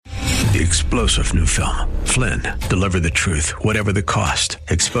The explosive new film, Flynn, deliver the truth, whatever the cost,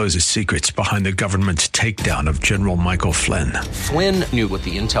 exposes secrets behind the government's takedown of General Michael Flynn. Flynn knew what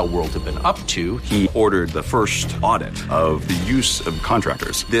the intel world had been up to. He ordered the first audit of the use of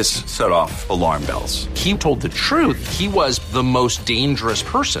contractors. This set off alarm bells. He told the truth. He was the most dangerous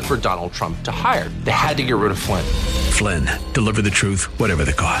person for Donald Trump to hire. They had to get rid of Flynn. Flynn, deliver the truth, whatever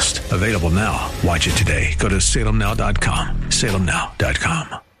the cost. Available now. Watch it today. Go to salemnow.com.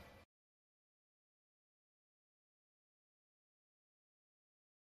 salemnow.com.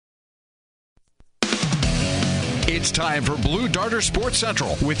 It's time for Blue Darter Sports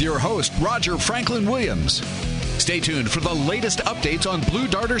Central with your host, Roger Franklin Williams. Stay tuned for the latest updates on Blue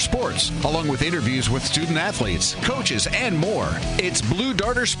Darter Sports, along with interviews with student athletes, coaches, and more. It's Blue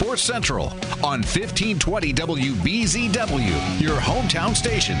Darter Sports Central on 1520 WBZW, your hometown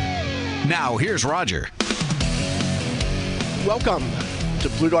station. Now, here's Roger. Welcome to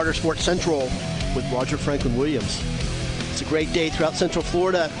Blue Darter Sports Central with Roger Franklin Williams. It's a great day throughout Central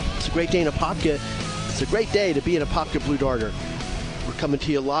Florida. It's a great day in Apopka. It's a great day to be in Apopka Blue Darter. We're coming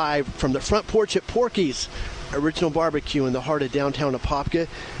to you live from the front porch at Porky's Original Barbecue in the heart of downtown Apopka.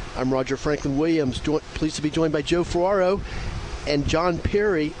 I'm Roger Franklin Williams, pleased to be joined by Joe Ferraro and John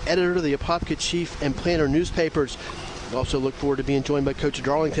Perry, editor of the Apopka Chief and Planter newspapers. We also look forward to being joined by Coach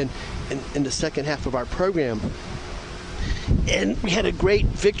Darlington in the second half of our program. And we had a great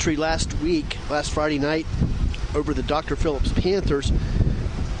victory last Friday night, over the Dr. Phillips Panthers,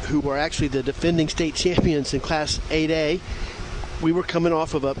 who were actually the defending state champions in Class 8A. We were coming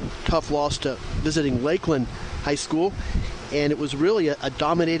off of a tough loss to visiting Lakeland High School, and it was really a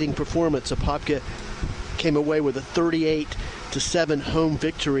dominating performance. Apopka came away with a 38-7 home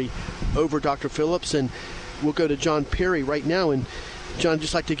victory over Dr. Phillips, and we'll go to John Perry right now. And John,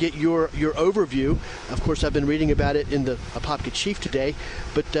 just like to get your overview. Of course, I've been reading about it in the Apopka Chief today,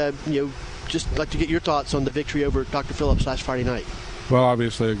 but just like to get your thoughts on the victory over Dr. Phillips last Friday night. Well,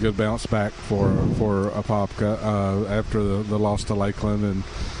 obviously a good bounce back for Apopka after the loss to Lakeland,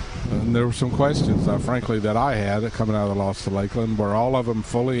 and there were some questions, frankly, that I had coming out of the loss to Lakeland. Were all of them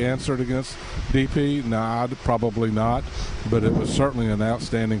fully answered against DP? No, probably not, but it was certainly an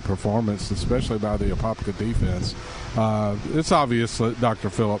outstanding performance, especially by the Apopka defense. It's obvious that Dr.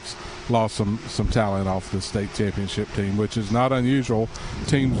 Phillips lost some talent off the state championship team, which is not unusual.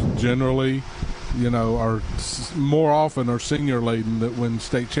 Teams generally are more often are senior laden that win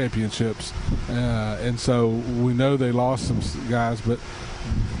state championships, and so we know they lost some guys, but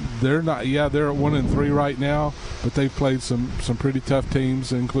they're not. Yeah, they're at 1-3 right now, but they've played some pretty tough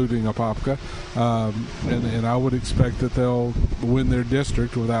teams, including Apopka, and I would expect that they'll win their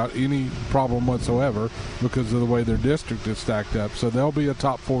district without any problem whatsoever because of the way their district is stacked up. So they'll be a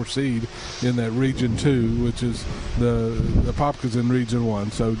top 4 seed in that Region 2, which is the Apopka's in Region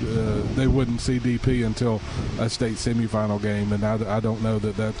 1. So they wouldn't see DP until a state semifinal game, and I don't know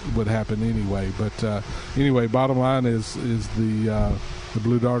that would happen anyway. But anyway, bottom line is the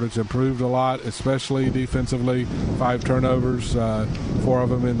Blue Darters improved a lot, especially defensively. 5 turnovers, 4 of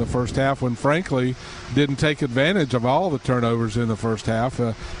them in the first half, when frankly didn't take advantage of all the turnovers in the first half.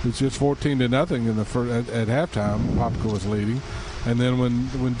 It's just 14-0 in the at halftime. Apopka was leading. And then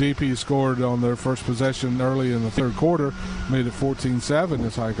when DP scored on their first possession early in the third quarter, made it 14-7,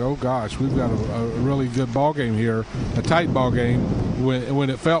 it's like, oh gosh, we've got a really good ball game here, a tight ball game, when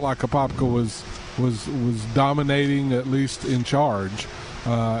it felt like Apopka was dominating, at least in charge.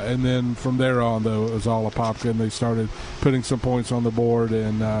 And then from there on, though, it was all Apopka, and they started putting some points on the board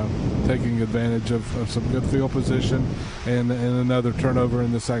and taking advantage of some good field position and another turnover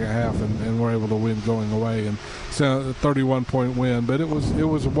in the second half, and were able to win going away. And so a 31-point win, but it was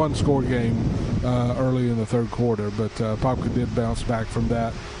a one-score game early in the third quarter. But Apopka did bounce back from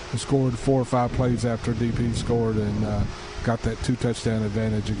that. They scored 4 or 5 plays after DP scored and got that 2-touchdown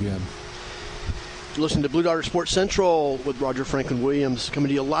advantage again. Listen to Blue Darter Sports Central with Roger Franklin Williams, coming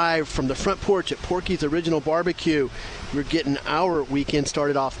to you live from the front porch at Porky's Original Barbecue. We're getting our weekend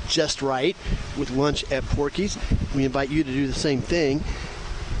started off just right with lunch at Porky's. We invite you to do the same thing.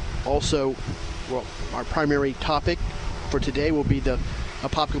 Also, our primary topic for today will be the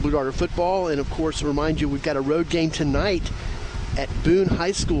Apopka Blue Darter football, and of course, remind you we've got a road game tonight at Boone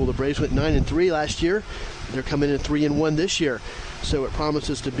High School. The Braves went 9-3 last year. They're coming in 3-1 this year. So it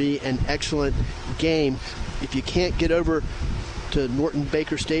promises to be an excellent game. If you can't get over to Norton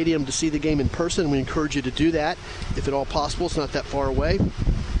Baker Stadium to see the game in person, we encourage you to do that, if at all possible. It's not that far away.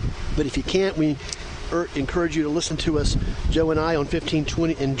 But if you can't, we encourage you to listen to us, Joe and I, on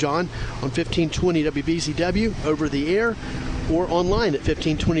 1520, and John on 1520 WBZW over the air, or online at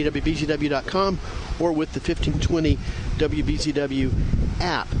 1520WBZW.com, or with the 1520 WBZW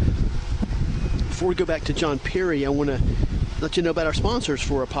app. Before we go back to John Perry, I want to let you know about our sponsors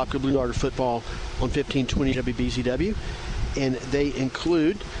for Apopka Blue Darter football on 1520 WBZW, and they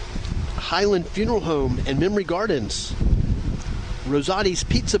include Highland Funeral Home and Memory Gardens, Rosati's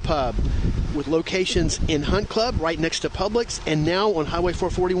Pizza Pub, with locations in Hunt Club right next to Publix, and now on Highway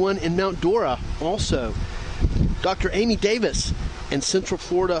 441 in Mount Dora also. Dr. Amy Davis and Central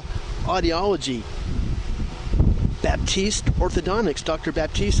Florida Audiology. Baptiste Orthodontics. Dr.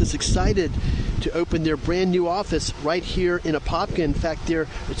 Baptiste is excited to open their brand new office right here in Apopka. In fact,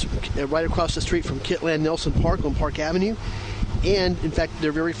 it's right across the street from Kitland Nelson Park on Park Avenue. And, in fact,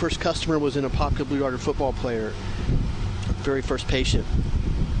 their very first customer was an Apopka Blue Darter football player. Very first patient.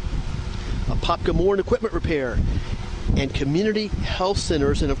 Apopka Moore and Equipment Repair and Community Health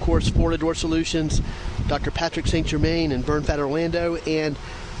Centers, and, of course, Florida Door Solutions, Dr. Patrick St. Germain and Burnfat Orlando, and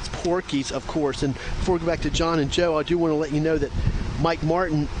Porky's, of course. And before we go back to John and Joe, I do want to let you know that Mike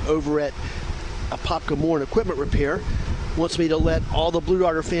Martin over at Apopka Moore and Equipment Repair wants me to let all the Blue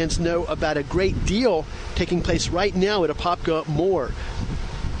Darter fans know about a great deal taking place right now at Apopka Moore.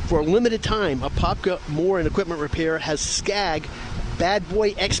 For a limited time, Apopka Moore and Equipment Repair has Skag Bad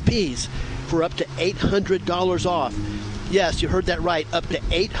Boy XPs for up to $800 off. Yes, you heard that right, up to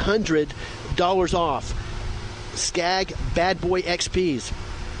 $800 off. Skag Bad Boy XPs.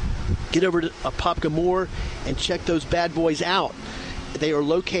 Get over to Apopka Moore and check those bad boys out. They are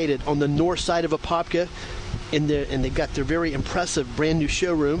located on the north side of Apopka, and they've got their very impressive brand new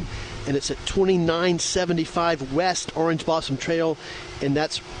showroom, and it's at 2975 West Orange Blossom Trail, and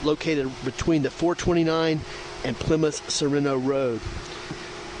that's located between the 429 and Plymouth Sereno Road.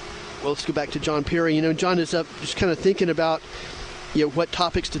 Well, let's go back to John Perry. John is up just kind of thinking about what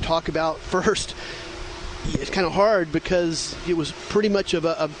topics to talk about first. It's kind of hard because it was pretty much of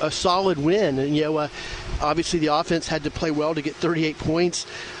a solid win. And, obviously the offense had to play well to get 38 points.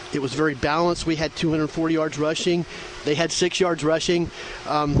 It was very balanced. We had 240 yards rushing. They had 6 yards rushing.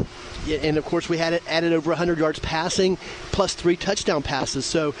 And, of course, we had added over 100 yards passing plus 3 touchdown passes.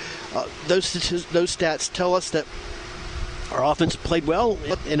 So those stats tell us that our offense played well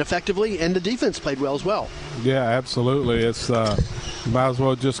and effectively, and the defense played well as well. Yeah, absolutely. It's might as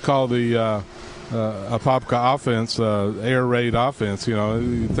well just call the Apopka offense air raid offense.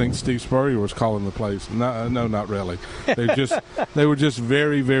 You think Steve Spurrier was calling the plays? No, not really. They were just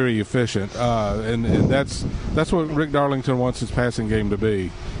very, very efficient, and that's what Rick Darlington wants his passing game to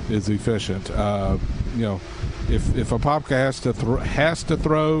be, is efficient. If Apopka has to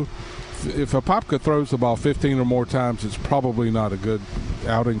throw. If Apopka throws the ball 15 or more times, it's probably not a good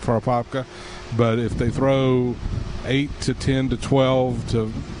outing for Apopka. But if they throw 8 to 10 to 12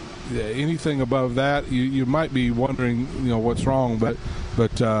 to anything above that, you might be wondering, what's wrong. But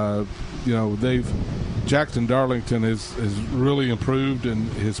Jackson Darlington has really improved in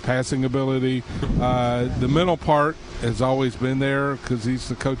his passing ability. The mental part has always been there because he's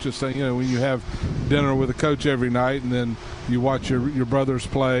the coach's thing. When you have dinner with a coach every night and then you watch your brothers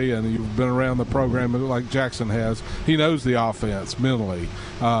play and you've been around the program like Jackson has, he knows the offense mentally.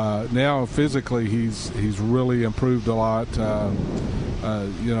 Now physically he's really improved a lot.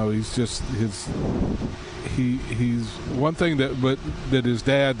 He's just he's one thing that his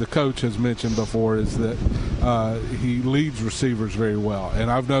dad, the coach, has mentioned before is that he leads receivers very well,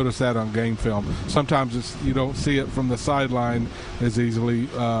 and I've noticed that on game film. Sometimes you don't see it from the sideline as easily,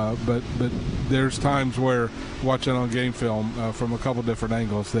 but there's times where watching on game film from a couple different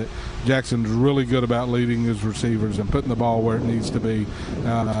angles that Jackson's really good about leading his receivers and putting the ball where it needs to be,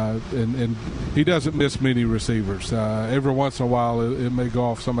 and he doesn't miss many receivers. Every once in a while it may go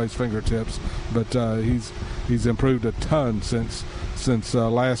off somebody's fingertips, but he's improved a ton since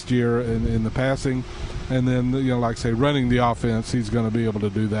last year in the passing. And then, like I say, running the offense, he's going to be able to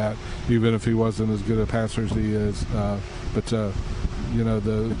do that, even if he wasn't as good a passer as he is.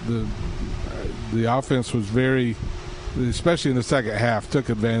 The offense was very, especially in the second half, took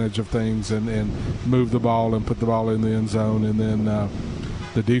advantage of things and moved the ball and put the ball in the end zone. And then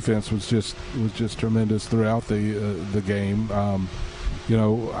the defense was just tremendous throughout the game. I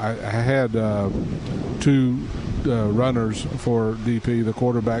had 2 runners for DP, the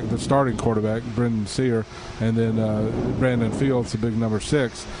starting quarterback, Brendan Sear, and then Brandon Fields, the big number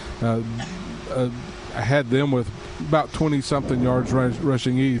 6. I had them with about 20-something yards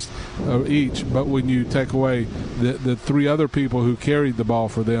rushing each, but when you take away the 3 other people who carried the ball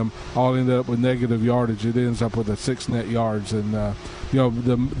for them, all ended up with negative yardage. It ends up with 6 net yards. And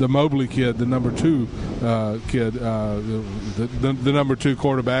the Mobley kid, the number 2 kid, the number 2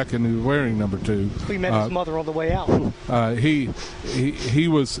 quarterback, and he was wearing number 2. We met his mother on the way out. He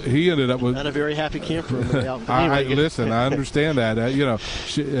ended up with not a very happy camper on the way out. Listen, I understand that.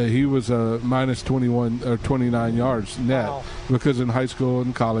 He was minus 21 or 29 yards net. Wow. Because in high school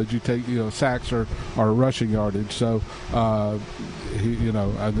and college you take sacks are rushing yardage. So the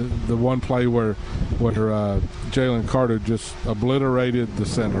one play where Jalen Carter just obliterated the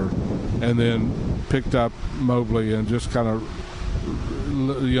center, and then picked up Mobley and just kind of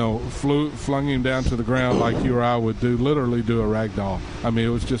flung him down to the ground like you or I would literally do a rag doll. I mean, it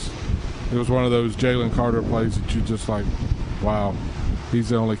was one of those Jalen Carter plays that you just like, wow, he's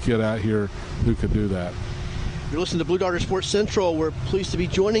the only kid out here who could do that. You're listening to Blue Darter Sports Central. We're pleased to be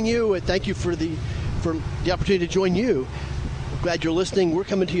joining you, and thank you for the opportunity to join you. Glad you're listening. We're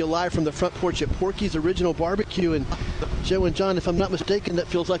coming to you live from the front porch at Porky's Original Barbecue. And Joe and John, if I'm not mistaken, that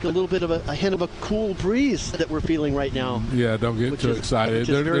feels like a little bit of a hint of a cool breeze that we're feeling right now. Yeah, don't get too excited.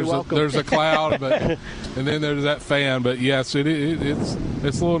 There's a cloud, and then there's that fan. But yes, it's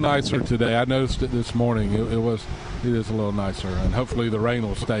a little nicer today. I noticed it this morning. It is a little nicer, and hopefully the rain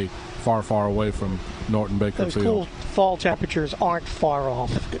will stay far, far away from Norton Baker Field. Cool fall temperatures aren't far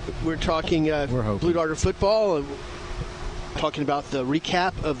off. We're talking Blue Darter football. Talking about the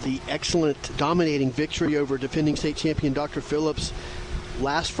recap of the excellent, dominating victory over defending state champion Dr. Phillips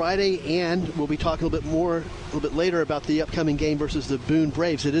last Friday, and we'll be talking a little bit later about the upcoming game versus the Boone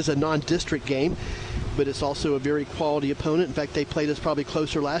Braves. It is a non-district game, but it's also a very quality opponent. In fact, they played us probably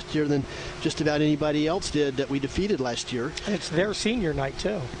closer last year than just about anybody else did that we defeated last year. And it's their senior night,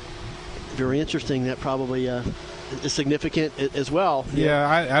 too. Very interesting. That probably is significant as well. Yeah,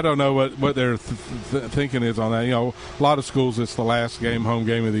 I don't know what their thinking is on that. A lot of schools, it's the last home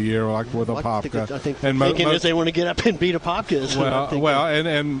game of the year, like with Apopka. I think thinking is they want to get up and beat Apopka.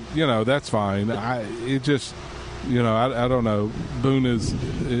 And that's fine. I don't know. Boone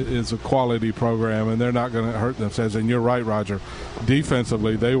is a quality program, and they're not going to hurt themselves. And you're right, Roger.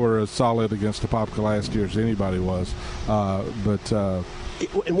 Defensively, they were as solid against Apopka last year as anybody was.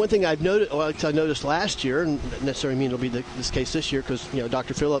 And one thing I've noticed last year, and not necessarily mean it'll be this case this year, because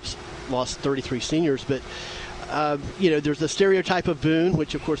Dr. Phillips lost 33 seniors, but there's the stereotype of Boone,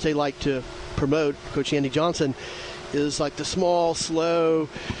 which of course they like to promote. Coach Andy Johnson is like the small, slow,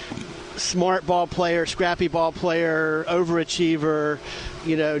 smart ball player, scrappy ball player, overachiever,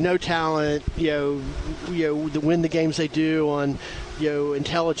 no talent, win the games they do on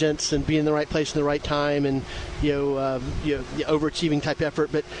intelligence and being in the right place in the right time, and overachieving type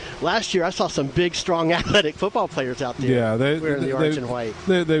effort. But last year I saw some big, strong, athletic football players out there. Yeah, wearing the orange and white.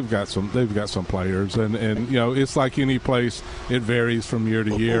 They've got some players, and it's like any place, it varies from year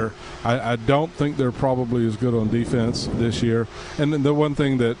to year. I don't think they're probably as good on defense this year. And the one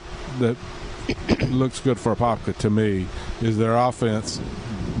thing that looks good for Apopka to me is their offense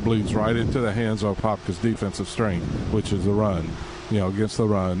bleeds right into the hands of Apopka's defensive strength, which is the run. Against the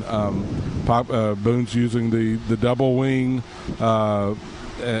run. Boone's using the double wing,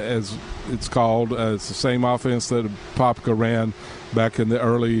 as it's called. It's the same offense that Apopka ran back in the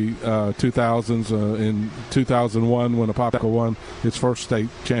early 2000s. In 2001, when Apopka won its first state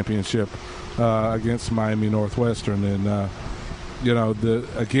championship against Miami Northwestern. And,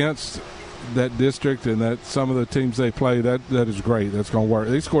 against that district and that some of the teams they play, that is great. That's going to work.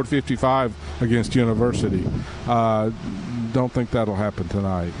 They scored 55 against University. Don't think that'll happen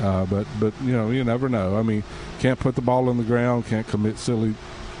tonight, but you never know. I mean, can't put the ball on the ground, can't commit silly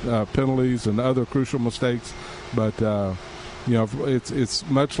penalties and other crucial mistakes, but it's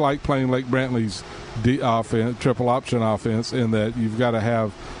much like playing Lake Brantley's offense, triple option offense, in that you've got to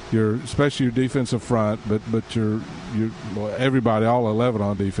have especially your defensive front, but everybody, all 11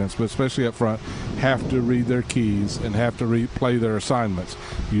 on defense, but especially up front, have to read their keys and have to play their assignments.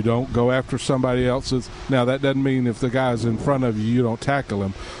 You don't go after somebody else's. Now, that doesn't mean if the guy's in front of you, you don't tackle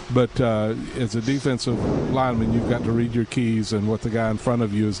him. But as a defensive lineman, you've got to read your keys and what the guy in front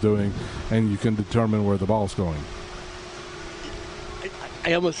of you is doing, and you can determine where the ball's going.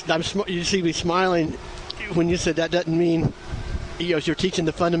 You see me smiling when you said that doesn't mean you're teaching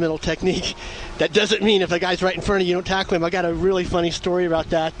the fundamental technique. That doesn't mean if a guy's right in front of you, don't tackle him. I got a really funny story about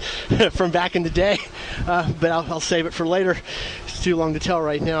that from back in the day, but I'll save it for later. It's too long to tell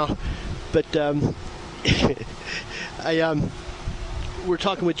right now. But we're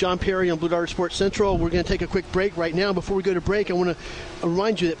talking with John Perry on Blue Darter Sports Central. We're going to take a quick break right now. Before we go to break, I want to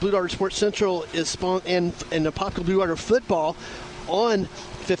remind you that Blue Darter Sports Central is and Apopka Blue Darter football on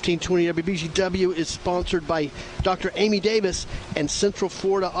 1520 WBGW is sponsored by Dr. Amy Davis and Central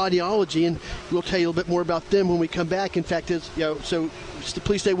Florida Audiology, and we'll tell you a little bit more about them when we come back. In fact, so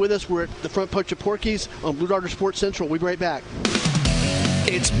Please stay with us. We're at the front porch of Porky's on Blue Darter Sports Central. We'll be right back.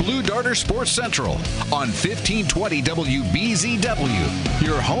 It's Blue Darter Sports Central on 1520 WBZW,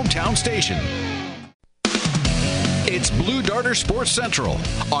 your hometown station. It's Blue Darter Sports Central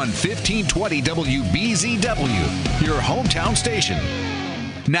on 1520 WBZW, your hometown station.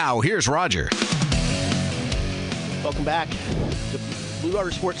 Now, here's Roger. Welcome back to Blue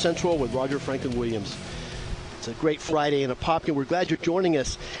Darter Sports Central with Roger Franklin Williams. It's a great Friday in Apopka. We're glad you're joining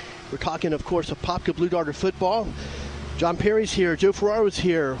us. We're talking, of course, Apopka Blue Darter football. John Perry's here. Joe Ferraro's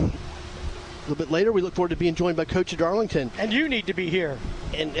here. A little bit later, we look forward to being joined by Coach at Arlington. And you need to be here.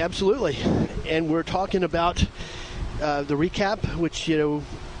 And absolutely. And we're talking about the recap, which,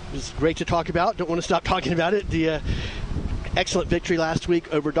 is great to talk about. Don't want to stop talking about it. The excellent victory last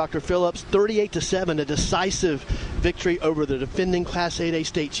week over Dr. Phillips, 38-7, a decisive victory over the defending Class 8A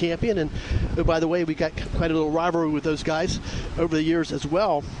state champion. And by the way, we got quite a little rivalry with those guys over the years as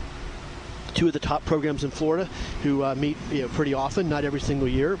well. Two of the top programs in Florida who meet pretty often, not every single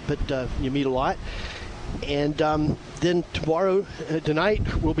year, but you meet a lot. And then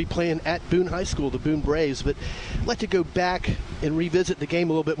tonight, we'll be playing at Boone High School, the Boone Braves. But I'd like to go back and revisit the game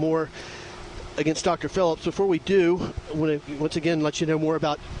a little bit more against Dr. Phillips. Before we do, I want to once again let you know more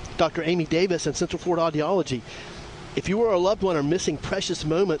about Dr. Amy Davis and Central Florida Audiology. If you or a loved one are missing precious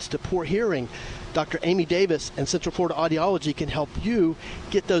moments to poor hearing, Dr. Amy Davis and Central Florida Audiology can help you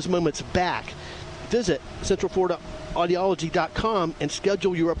get those moments back. Visit centralfloridaaudiology.com and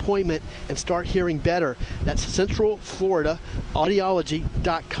schedule your appointment and start hearing better. That's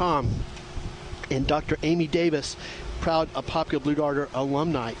centralfloridaaudiology.com. And Dr. Amy Davis, proud Apopka Blue Darter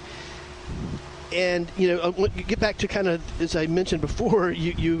alumni. And, get back to kind of, as I mentioned before,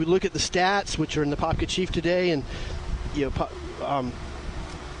 you look at the stats, which are in the Apopka Chief today, and,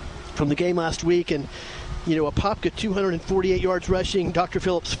 from the game last week, and, Apopka 248 yards rushing, Dr.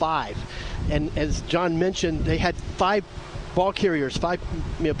 Phillips 5. And as John mentioned, they had 5 ball carriers, 5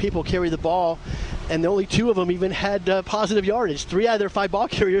 people carry the ball, and only 2 of them even had positive yardage. 3 out of their 5 ball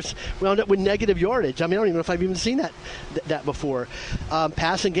carriers wound up with negative yardage. I mean, I don't even know if I've even seen that before.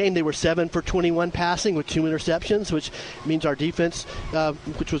 Passing game, they were 7 for 21 passing with 2 interceptions, which means our defense,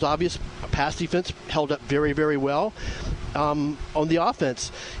 which was obvious, pass defense, held up very, very well. On the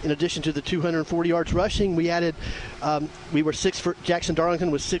offense, in addition to the 240 yards rushing, we added, Jackson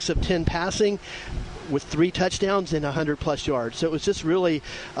Darlington was 6 of 10 passing, with 3 touchdowns and 100-plus yards. So it was just really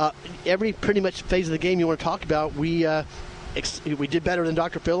every pretty much phase of the game you want to talk about, we did better than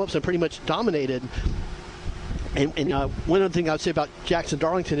Dr. Phillips and pretty much dominated. And one other thing I would say about Jackson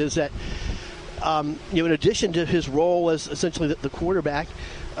Darlington is that, in addition to his role as essentially the quarterback,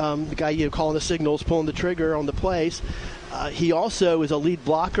 the guy calling the signals, pulling the trigger on the plays, he also is a lead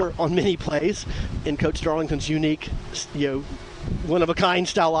blocker on many plays in Coach Darlington's unique, one-of-a-kind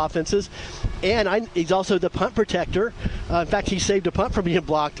style offenses. And he's also the punt protector. In fact, he saved a punt from being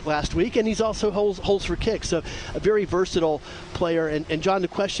blocked last week, and he's also holds for kicks. So a very versatile player. And John, the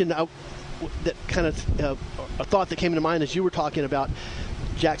question that kind of a thought that came to mind as you were talking about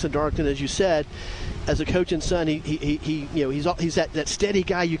Jackson Darlington, as you said, as a coach and son, he's that steady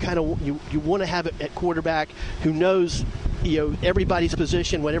guy you kind of you want to have at quarterback who knows everybody's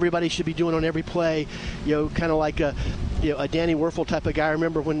position, what everybody should be doing on every play, kind of like a Danny Werfel type of guy. I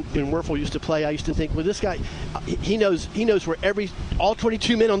remember when Werfel used to play, I used to think, well, this guy, he knows where all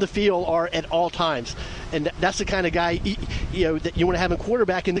 22 men on the field are at all times, and that's the kind of guy that you want to have in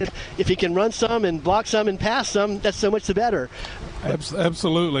quarterback. And if he can run some and block some and pass some, that's so much the better.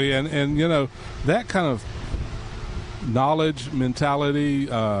 Absolutely, and that kind of knowledge, mentality,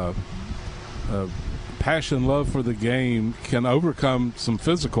 passion, love for the game can overcome some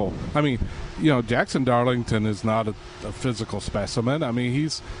physical. I mean, Jackson Darlington is not a physical specimen. I mean, he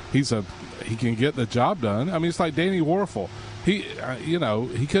can get the job done. I mean, it's like Danny Werfel. He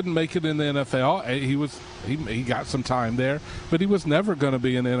couldn't make it in the NFL. He got some time there, but he was never going to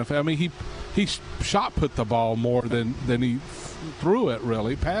be in the NFL. I mean, he shot put the ball more than he threw it,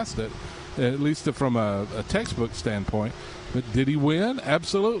 really, passed it, at least from a textbook standpoint. But did he win?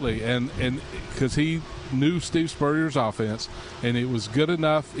 Absolutely. And because he knew Steve Spurrier's offense, and it was good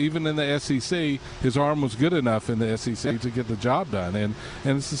enough, even in the SEC, his arm was good enough in the SEC to get the job done. And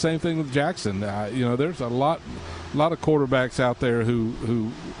it's the same thing with Jackson. There's a lot of quarterbacks out there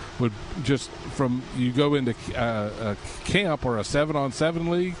who would just, you go into a camp or a 7-on-7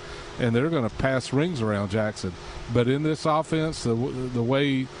 league, and they're going to pass rings around Jackson. But in this offense, the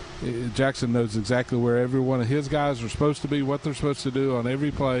way Jackson knows exactly where every one of his guys are supposed to be, what they're supposed to do on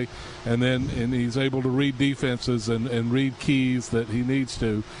every play, and he's able to read defenses and read keys that he needs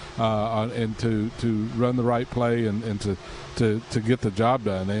to, and to run the right play and to get the job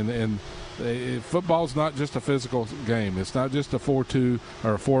done. And football's not just a physical game. It's not just a 4-2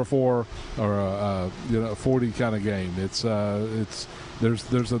 or a 4-4 or a 40 kind of game. There's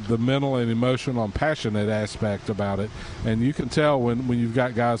the mental and emotional and passionate aspect about it, and you can tell when you've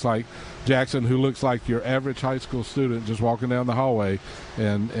got guys like Jackson, who looks like your average high school student just walking down the hallway,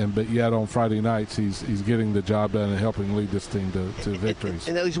 but yet on Friday nights he's getting the job done and helping lead this team to victories.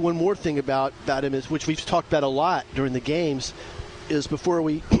 And at least one more thing about him is, which we've talked about a lot during the games, is before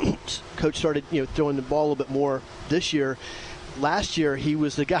Coach started throwing the ball a little bit more this year. Last year he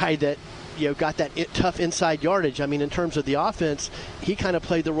was the guy that got that tough inside yardage. I mean, in terms of the offense, he kind of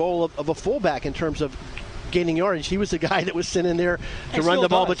played the role of a fullback in terms of gaining yardage. He was the guy that was sitting in there to run the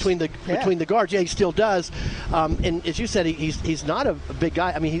ball between the guards. Yeah, he still does. And as you said, he's not a big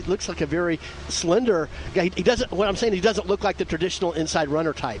guy. I mean, he looks like a very slender guy. He doesn't look like the traditional inside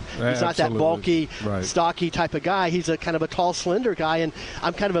runner type. He's not that bulky, stocky type of guy. He's a kind of a tall, slender guy, and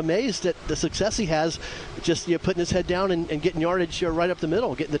I'm kind of amazed at the success he has, just putting his head down and getting yardage right up the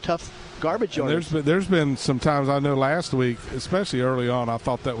middle, getting the tough garbage yardage. There's been some times, I know last week, especially early on, I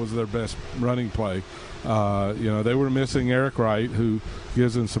thought that was their best running play. They were missing Eric Wright, who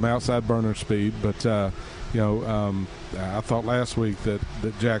gives them some outside burner speed, but I thought last week that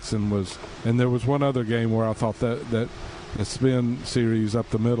Jackson was, and there was one other game where I thought that the spin series up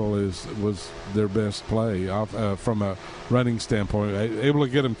the middle was their best play from a running standpoint, able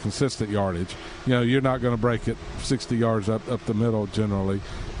to get them consistent yardage. You're not going to break it 60 yards up the middle generally,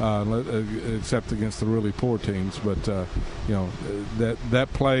 except against the really poor teams. But that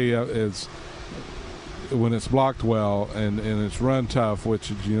play is, when it's blocked well and it's run tough,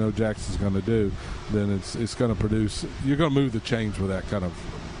 which Jackson's going to do, then it's going to produce. You're going to move the chains with that kind of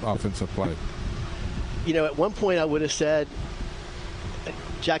offensive play. At one point I would have said,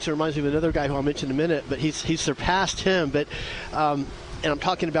 Jackson reminds me of another guy who I'll mention in a minute, but he's surpassed him. But and I'm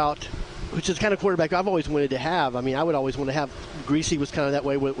talking about, which is the kind of quarterback I've always wanted to have. I mean, I would always want to have. Greasy was kind of that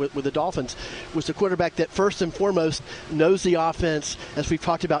way with the Dolphins, was the quarterback that first and foremost knows the offense, as we've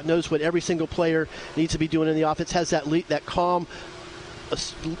talked about, knows what every single player needs to be doing in the offense, has that calm,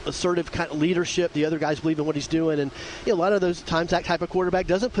 assertive kind of leadership. The other guys believe in what he's doing, and a lot of those times that type of quarterback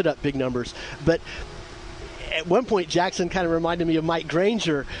doesn't put up big numbers. But at one point, Jackson kind of reminded me of Mike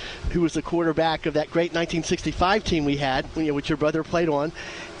Granger, who was the quarterback of that great 1965 team we had, which your brother played on.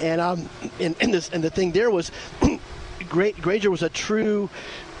 And the thing there was, Granger was a true,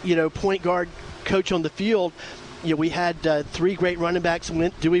 point guard coach on the field. We had three great running backs: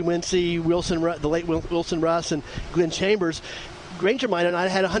 Dewey Winsey, the late Wilson Russ, and Glenn Chambers. Granger might have not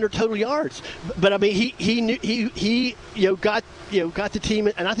had 100 total yards, but I mean, he knew he got the team,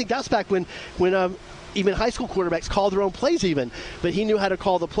 and I think that's back when even high school quarterbacks call their own plays even. But he knew how to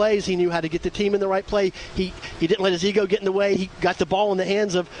call the plays. He knew how to get the team in the right play. He didn't let his ego get in the way. He got the ball in the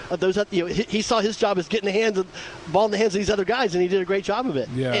hands of those. He saw his job as getting the ball in the hands of these other guys, and he did a great job of it.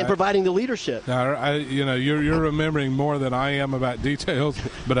 Yeah, and providing the leadership. Now, you're remembering more than I am about details,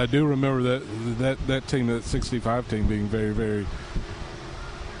 but I do remember that team, that 65 team, being very, very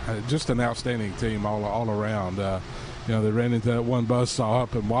just an outstanding team all around. They ran into that one buzzsaw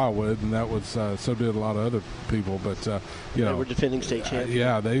up in Wildwood, and that was so did a lot of other people. But they were defending state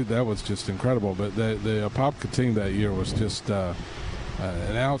champions. That was just incredible. But the Apopka team that year was just an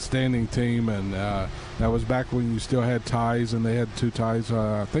outstanding team, and that was back when you still had ties, and they had two ties.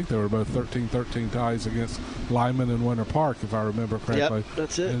 I think they were both 13-13 ties against Lyman and Winter Park, if I remember correctly. Yep,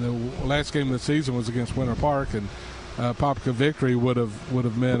 that's it. And the last game of the season was against Winter Park, and Apopka victory would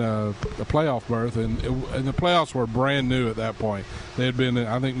have meant a playoff berth, and the playoffs were brand new at that point. They had been,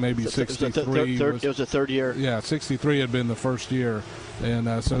 I think, maybe 63. It was the third year. Yeah, 63 had been the first year,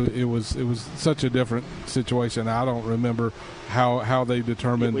 and so it was such a different situation. I don't remember how they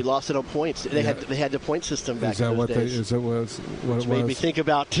determined. We lost it on points. They had the point system back in those days. Which made me think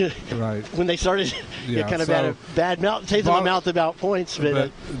about right when they started. Kind of had a bad taste in my mouth about points.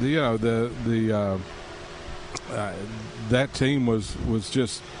 But that team was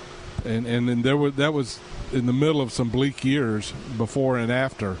just, and then that was in the middle of some bleak years before and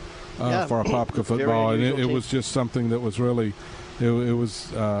after for Apopka football, and it was just something that was really, it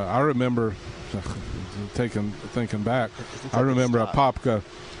was. I remember thinking back. I remember Apopka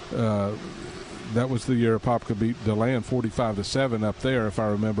that was the year Apopka beat DeLand 45-7 up there, if I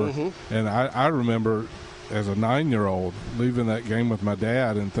remember. Mm-hmm. And I remember as a 9-year-old leaving that game with my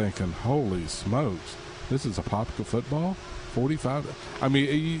dad and thinking, holy smokes, this is Apopka football? 45? I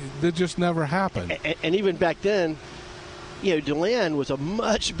mean, it just never happened. And even back then, DeLand was a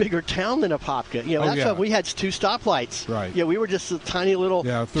much bigger town than Apopka. That's why we had 2 stoplights. Right. We were just a tiny little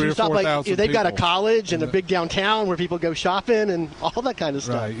 3,000 or 4,000 they've got a people. College and a big downtown where people go shopping and all that kind of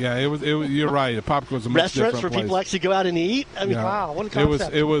stuff. Right. Yeah. It was. You're right. Apopka was a much different restaurants where place. people actually go out and eat. I mean, wow, what a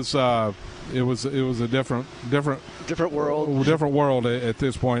concept. It was a different world. Different world at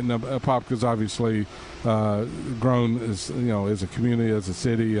this point. And Apopka's obviously grown as as a community, as a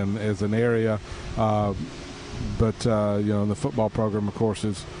city, and as an area. But the football program, of course,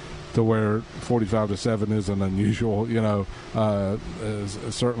 is to where 45-7 isn't unusual.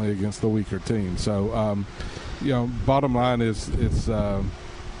 Certainly against the weaker team. So, bottom line is it's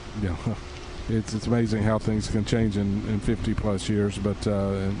amazing how things can change in 50 plus years. But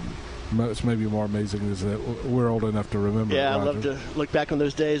it's maybe more amazing is that we're old enough to remember. Yeah, Roger. I love to look back on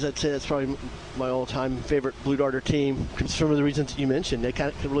those days. I'd say that's probably my all-time favorite Blue Darter team. Because some of the reasons that you mentioned, they kind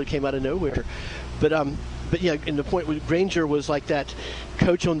of really came out of nowhere. But yeah, and the point with Granger was like that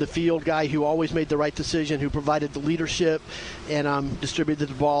coach on the field guy who always made the right decision, who provided the leadership and distributed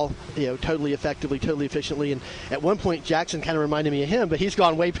the ball, totally effectively, totally efficiently. And at one point, Jackson kind of reminded me of him, but he's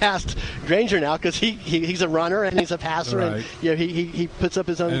gone way past Granger now because he's a runner and he's a passer, right. And he puts up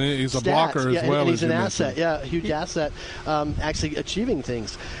his own. And he's stats. a blocker as well. And he's as an asset, mentioned. a huge asset, actually achieving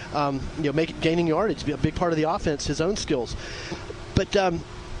things, gaining yardage, be a big part of the offense, his own skills. But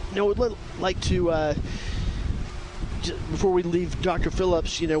would like to. Before we leave Dr.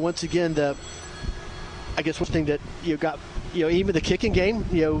 Phillips, once again, I guess one thing that got, even the kicking game,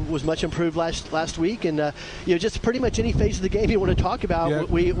 was much improved last week, and just pretty much any phase of the game you want to talk about,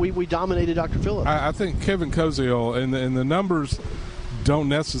 yeah. we dominated Dr. Phillips. I think Kevin Koziel and the numbers don't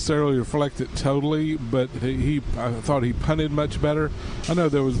necessarily reflect it totally, but I thought he punted much better. I know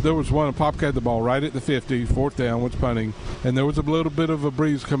there was one, Apopka had the ball right at the 50, 4th down, was punting, and there was a little bit of a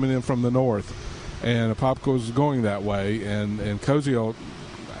breeze coming in from the north. And Apopka was going that way, and Koziel,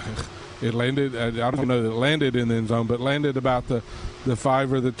 it landed. I don't know that it landed in the end zone, but landed about the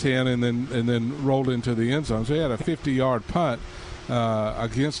 5 or the 10, and then rolled into the end zone. So he had a 50-yard punt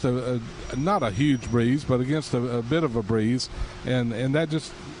against not a huge breeze, but against a bit of a breeze, and that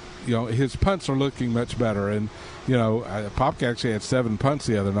just his punts are looking much better. And Apopka actually had 7 punts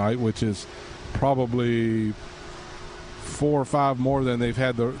the other night, which is probably 4 or 5 more than they've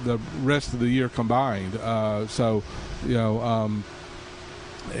had the rest of the year combined. The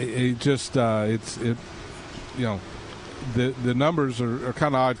numbers are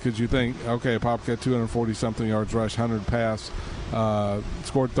kind of odd because you think, okay, Apopka had 240-something yards rush, 100 pass,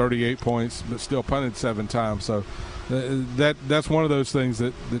 scored 38 points, but still punted 7 times. So that's one of those things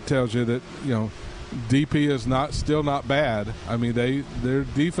that tells you that DP is still not bad. I mean, they're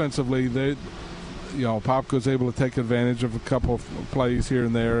defensively Apopka was able to take advantage of a couple of plays here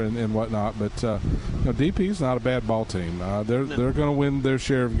and there and whatnot, but DP is not a bad ball team. They're going to win their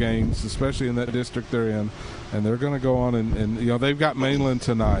share of games, especially in that district they're in, and they're going to go on and they've got Mainland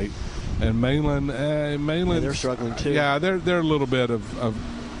tonight, and Mainland they're struggling too. Yeah, they're a little bit of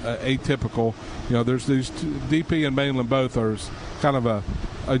atypical. There's these DP and Mainland both are kind of a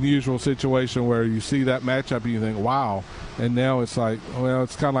unusual situation where you see that matchup and you think, wow. And now it's like, well,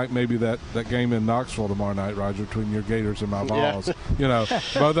 it's kind of like maybe that game in Knoxville tomorrow night, Roger, between your Gators and my Vols. Yeah.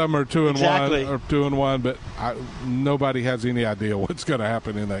 Both of them are 2-1 exactly. or 2-1, but nobody has any idea what's going to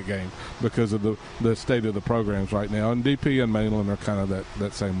happen in that game because of the state of the programs right now. And DP and Mainland are kind of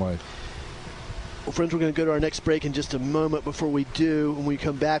that same way. Well, friends, we're going to go to our next break in just a moment. Before we do, when we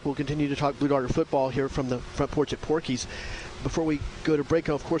come back, we'll continue to talk Blue Darter football here from the front porch at Porky's. Before we go to break,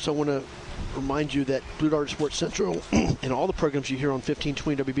 of course, I want to remind you that Blue Darter Sports Central and all the programs you hear on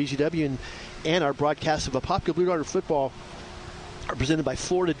 1520 WBZW and our broadcast of Apopka Blue Darter football are presented by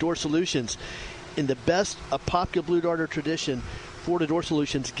Florida Door Solutions. In the best Apopka Blue Darter tradition, Florida Door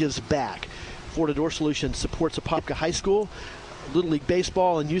Solutions gives back. Florida Door Solutions supports Apopka High School, Little League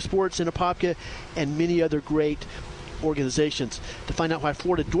Baseball and youth sports in Apopka, and many other great organizations. To find out why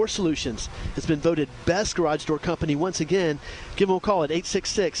Florida Door Solutions has been voted best garage door company once again, give them a call at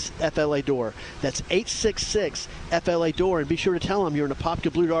 866-FLA-DOOR. That's 866-FLA-DOOR, and be sure to tell them you're an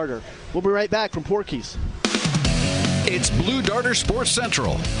Apopka Blue Darter. We'll be right back from Porky's. It's Blue Darter Sports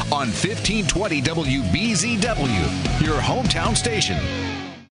Central on 1520 WBZW, your hometown station.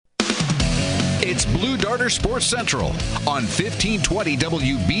 It's Blue Darter Sports Central on 1520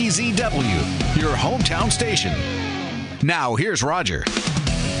 WBZW, your hometown station. Now, here's Roger.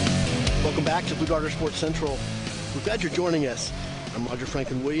 Welcome back to Blue Darter Sports Central. We're glad you're joining us. I'm Roger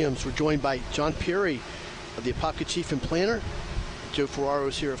Franklin Williams. We're joined by John Peary of the Apopka Chief and Planner. Joe Ferraro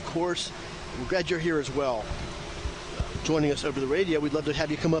is here, of course. We're glad you're here as well. Joining us over the radio, we'd love to have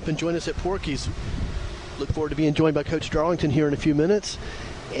you come up and join us at Porky's. Look forward to being joined by Coach Darlington here in a few minutes.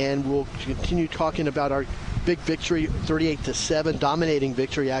 And we'll continue talking about our big victory, 38-7, dominating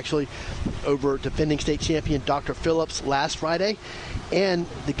victory actually, over defending state champion Dr. Phillips last Friday. And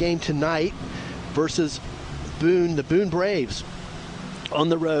the game tonight versus Boone, the Boone Braves, on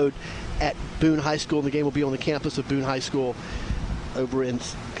the road at Boone High School. And the game will be on the campus of Boone High School over in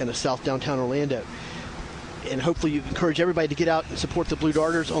kind of south downtown Orlando. And hopefully you encourage everybody to get out and support the Blue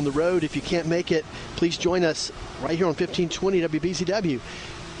Darters on the road. If you can't make it, please join us right here on 1520 WBZW.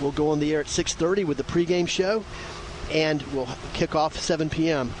 We'll go on the air at 6:30 with the pregame show, and we'll kick off 7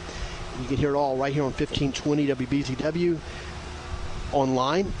 p.m. You can hear it all right here on 1520 WBZW.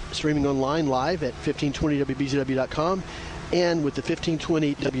 Online, streaming online live at 1520WBZW.com and with the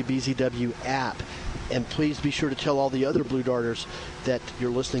 1520 WBZW app. And please be sure to tell all the other Blue Darters that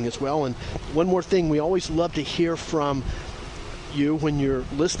you're listening as well. And one more thing, we always love to hear from you when you're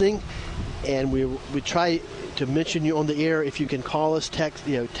listening, and we try to mention you on the air. If you can call us, text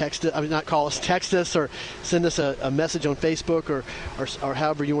us, or send us a message on Facebook or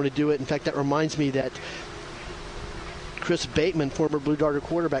however you want to do it. In fact, that reminds me that Chris Bateman, former Blue Darter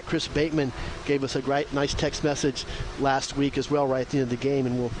quarterback, Chris Bateman gave us a nice text message last week as well, right at the end of the game,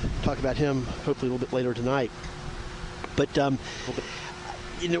 and we'll talk about him hopefully a little bit later tonight. But why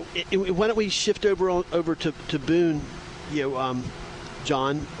don't we shift over to Boone,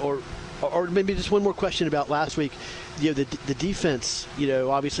 John, or maybe just one more question about last week. The defense,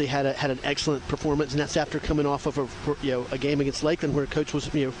 obviously had an excellent performance, and that's after coming off of a game against Lakeland where Coach was,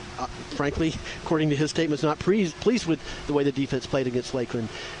 frankly, according to his statements, not pleased with the way the defense played against Lakeland.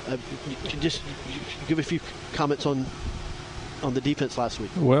 Just give a few comments on the defense last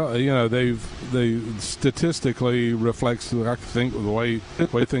week. Well, they statistically reflects, I think, the way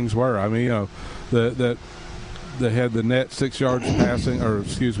things were. I mean, that they had the net 6 yards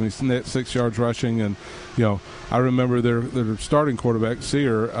net 6 yards rushing, and I remember their starting quarterback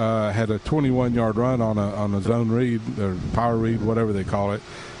Sear had a 21-yard run on a zone read or power read, whatever they call it.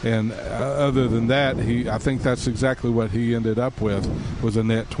 And other than that, I think that's exactly what he ended up with, was a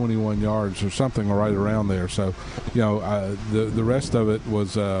net 21 yards or something right around there. So, the rest of it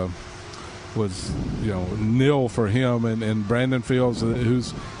was nil for him, and Brandon Fields,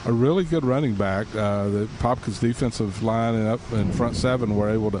 who's a really good running back. The Apopka's defensive line and up in front seven were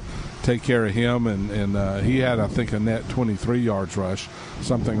able to take care of him, and he had, I think, a net 23 yards rush,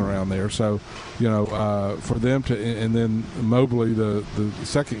 something around there. So, for them to, and then Mobley, the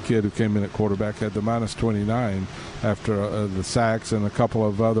second kid who came in at quarterback, had the minus 29 after the sacks and a couple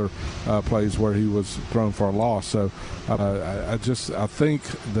of other plays where he was thrown for a loss. So I think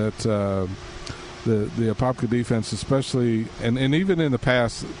that the Apopka defense, especially, and even in the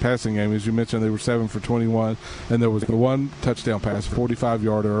passing game, as you mentioned, they were 7 for 21, and there was the one touchdown pass,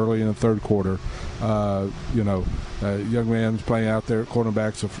 45-yarder early in the third quarter. Young man's playing out there at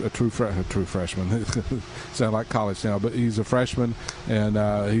cornerbacks, a true freshman. Sound like college now, but he's a freshman, and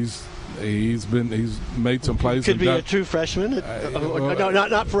he's made some plays. Could be a true freshman. No,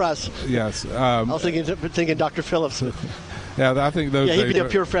 not for us. Yes. I was thinking Dr. Phillips. Yeah, I think those. Yeah, he'd be a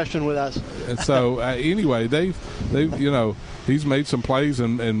pure freshman with us. And so anyway, they've he's made some plays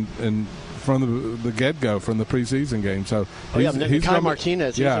and from the get-go from the preseason game. So he's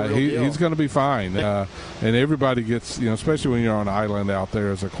Martinez. He's going to be fine. And everybody gets, especially when you're on an island out there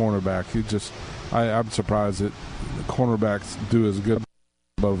as a cornerback. I'm surprised that cornerbacks do as good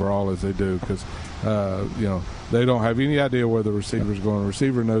overall as they do, because they don't have any idea where the receiver's going. The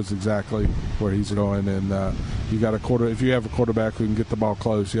receiver knows exactly where he's going, and if you have a quarterback who can get the ball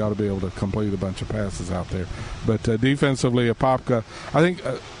close, you ought to be able to complete a bunch of passes out there. But defensively, Apopka, I think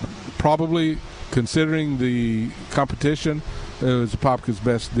probably, considering the competition, it was Apopka's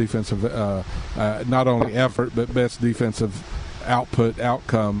best defensive not only effort but best defensive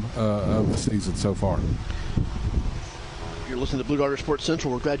outcome of the season so far. You're listening to Blue Darter Sports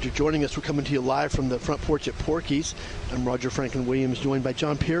Central. We're glad you're joining us. We're coming to you live from the front porch at Porky's. I'm Roger Franklin Williams, joined by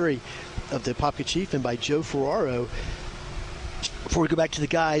John Peary of the Apopka Chief and by Joe Ferraro. Before we go back to the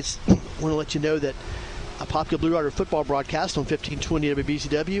guys, I want to let you know that Apopka Blue Darter football broadcast on 1520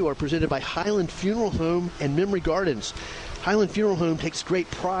 WBZW are presented by Highland Funeral Home and Memory Gardens. Highland Funeral Home takes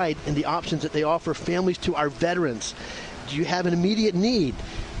great pride in the options that they offer families to our veterans. Do you have an immediate need?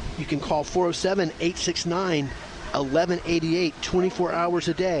 You can call 407-869-1188 24 hours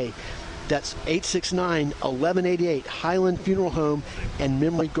a day. That's 869-1188, Highland Funeral Home and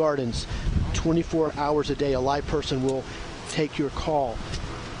Memory Gardens. 24 hours a day, a live person will take your call.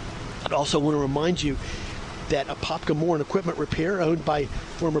 I'd also want to remind you that Apopka Moore and Equipment Repair, owned by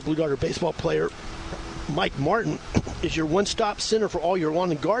former Blue Darter baseball player Mike Martin, is your one-stop center for all your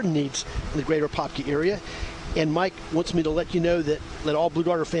lawn and garden needs in the greater Apopka area. And Mike wants me to let you know that, let all Blue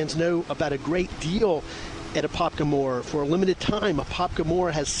Darter fans know about a great deal at Apopka Moore. For a limited time, Apopka Moore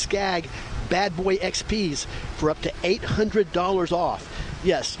has Skag Bad Boy XPs for up to $800 off.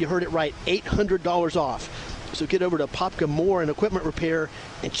 Yes, you heard it right, $800 off. So get over to Apopka Moore and Equipment Repair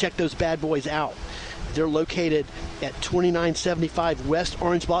and check those bad boys out. They're located at 2975 West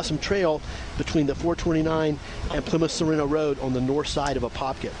Orange Blossom Trail between the 429 and Plymouth Sereno Road on the north side of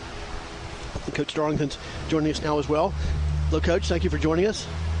Apopka. Coach Darlington's joining us now as well. Hello, Coach. Thank you for joining us.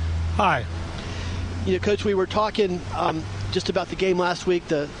 Hi. You know, Coach, we were talking just about the game last week,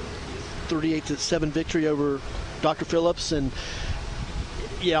 the 38-7 victory over Dr. Phillips, and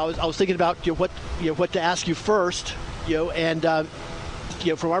I was thinking about what to ask you first, and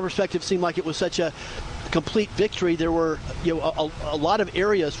from our perspective, it seemed like it was such a complete victory. There were a lot of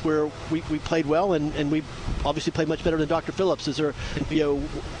areas where we played well, and we obviously played much better than Dr. Phillips. Is there,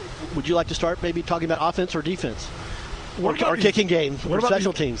 would you like to start maybe talking about offense or defense, or kicking game, or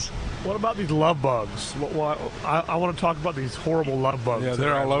special teams? What about these love bugs? I want to talk about these horrible love bugs. Yeah,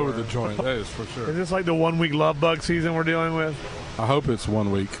 they're all over the joint. That is for sure. Is this like the 1 week love bug season we're dealing with? I hope it's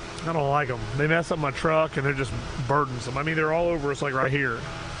 1 week. I don't like them. They mess up my truck, and they're just burdensome. I mean, they're all over us, like right here.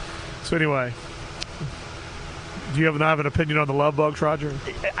 So anyway, do you have an opinion on the love bugs, Roger?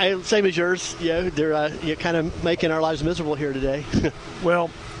 Same as yours. They're kind of making our lives miserable here today.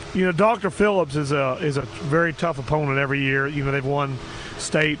 Well, Dr. Phillips is a very tough opponent every year. They've won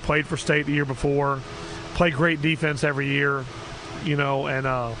state, played for state the year before, play great defense every year,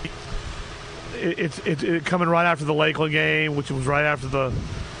 and it's coming right after the Lakeland game, which was right after the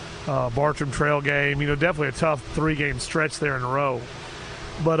Bartram Trail game. Definitely a tough 3-game stretch there in a row.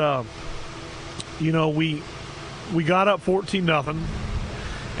 But we got up 14-0,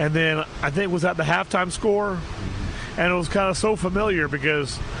 and then I think it was at the halftime score, and it was kind of so familiar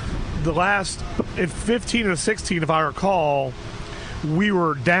because the last 15 and 16, if I recall, we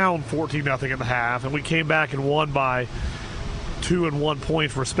were down 14-0 in the half, and we came back and won by 2 and 1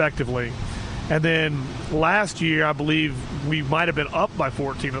 points respectively. And then last year, I believe we might have been up by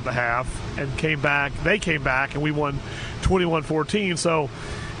 14 at the half and came back. They came back, and we won 21-14. So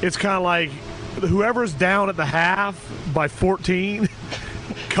it's kind of like whoever's down at the half by 14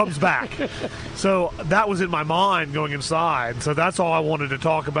 comes back. So that was in my mind going inside. So that's all I wanted to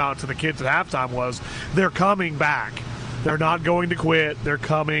talk about to the kids at halftime was they're coming back. They're not going to quit. They're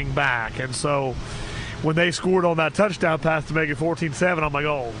coming back. And so when they scored on that touchdown pass to make it 14-7, I'm like,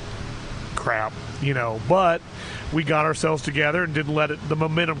 oh, crap, But we got ourselves together and didn't let the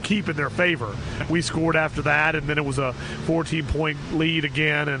momentum keep in their favor. We scored after that, and then it was a 14-point lead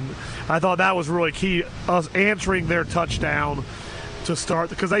again. And I thought that was really key, us answering their touchdown to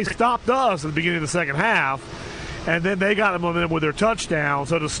start, because they stopped us at the beginning of the second half, and then they got the momentum with their touchdown.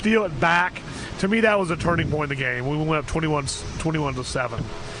 So to steal it back, to me, that was a turning point in the game. We went up 21-7.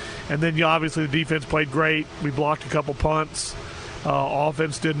 And then, obviously, the defense played great. We blocked a couple punts.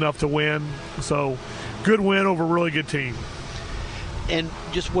 Offense did enough to win. So, good win over a really good team. And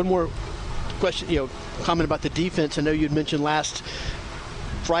just one more question, comment about the defense. I know you had mentioned last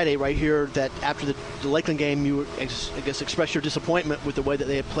Friday right here that after the Lakeland game, you, I guess, expressed your disappointment with the way that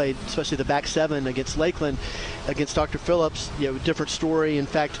they had played, especially the back seven against Lakeland, against Dr. Phillips. Different story. In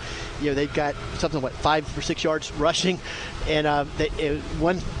fact, they've got something like 5 or 6 yards rushing, and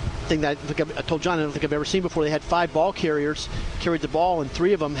one thing that I told John I don't think I've ever seen before. They had 5 ball carriers carried the ball, and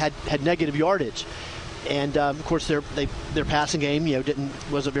 3 of them had negative yardage. And of course, their passing game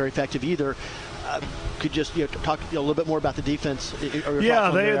wasn't very effective either. Could just talk a little bit more about the defense? Yeah,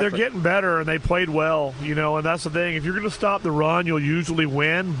 they're getting better, and they played well. And that's the thing. If you're going to stop the run, you'll usually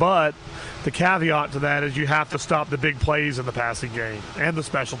win. But the caveat to that is you have to stop the big plays in the passing game and the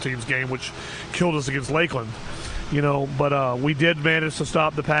special teams game, which killed us against Lakeland. But we did manage to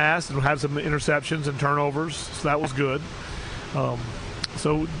stop the pass and had some interceptions and turnovers, so that was good.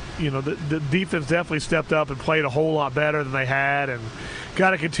 So the defense definitely stepped up and played a whole lot better than they had, and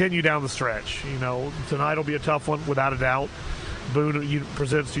got to continue down the stretch. Tonight will be a tough one without a doubt. Boone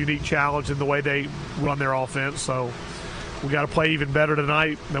presents a unique challenge in the way they run their offense, so we got to play even better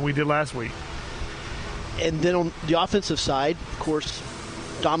tonight than we did last week. And then on the offensive side, of course,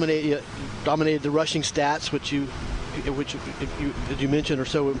 dominated the rushing stats, which as you mentioned, are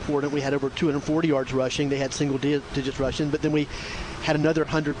so important. We had over 240 yards rushing. They had single digits rushing, but then we had another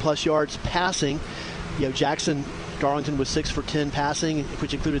 100-plus yards passing. Jackson Darlington was 6 for 10 passing,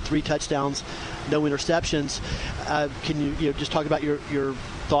 which included 3 touchdowns, no interceptions. Can you just talk about your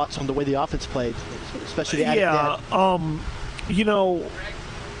thoughts on the way the offense played, especially the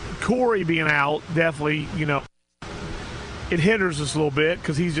Corey being out definitely, it hinders us a little bit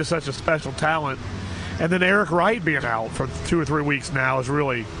because he's just such a special talent. And then Eric Wright being out for 2 or 3 weeks now has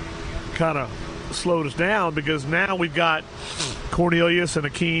really kind of slowed us down, because now we've got Cornelius and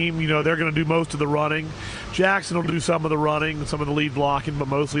Akeem. They're going to do most of the running. Jackson will do some of the running, some of the lead blocking, but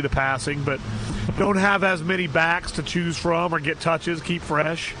mostly the passing. But don't have as many backs to choose from or get touches, keep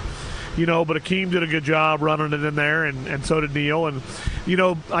fresh. But Akeem did a good job running it in there, and so did Neal. And,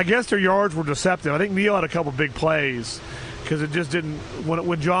 I guess their yards were deceptive. I think Neal had a couple big plays, because it just didn't –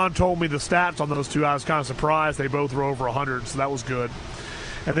 when John told me the stats on those two, I was kind of surprised. They both were over 100, so that was good.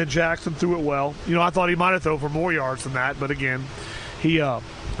 And then Jackson threw it well. I thought he might have thrown for more yards than that, but again, he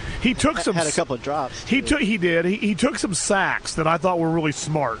took some – had a couple of drops. He did. He took some sacks that I thought were really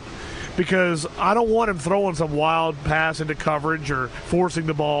smart, because I don't want him throwing some wild pass into coverage or forcing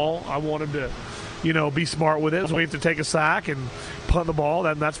the ball. I want him to, be smart with it. So we have to take a sack and punt the ball,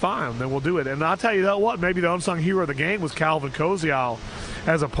 then that's fine. Then we'll do it. And I'll tell you what, maybe the unsung hero of the game was Calvin Kozial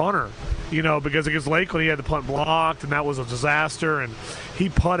as a punter, because against Lakeland he had the punt blocked, and that was a disaster, and he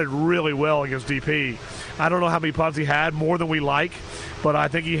punted really well against DP. I don't know how many punts he had, more than we like, but I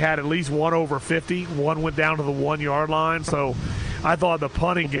think he had at least one over 50. One went down to the 1-yard line, so I thought the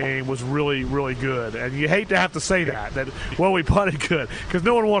punting game was really, really good. And you hate to have to say that we punted good, because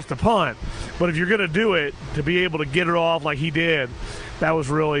no one wants to punt. But if you're going to do it, to be able to get it off like he did, that was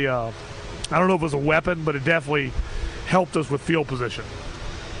really, I don't know if it was a weapon, but it definitely helped us with field position.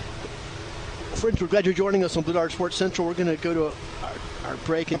 Friends, we're glad you're joining us on Blue Dart Sports Central. We're going to go to our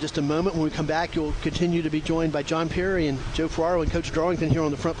break in just a moment. When we come back, you'll continue to be joined by John Perry and Joe Ferraro and Coach Darlington here on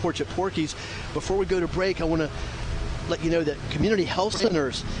the front porch at Porky's. Before we go to break, I want to let you know that Community Health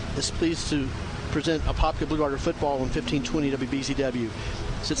Centers is pleased to present Apopka Blue Darter football on 1520 WBZW.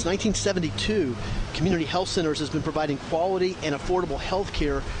 Since 1972, Community Health Centers has been providing quality and affordable health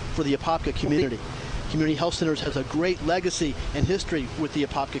care for the Apopka community. Community Health Centers has a great legacy and history with the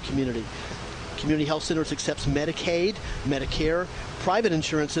Apopka community. Community Health Centers accepts Medicaid, Medicare, private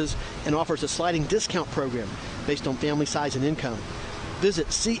insurances, and offers a sliding discount program based on family size and income. Visit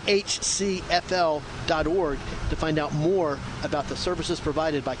chcfl.org to find out more about the services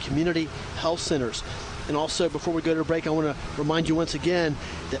provided by Community Health Centers. And also, before we go to a break, I want to remind you once again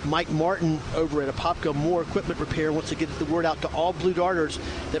that Mike Martin over at Apopka Moore Equipment Repair wants to get the word out to all Blue Darters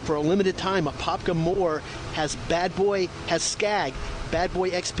that for a limited time, Apopka Moore has Skag Bad Boy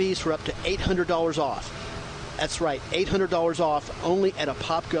XPs for up to $800 off. That's right, $800 off only at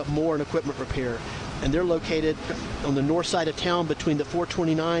Apopka Moore and Equipment Repair. And they're located on the north side of town between the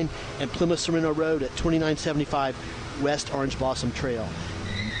 429 and Plymouth Sorrento Road at 2975 West Orange Blossom Trail.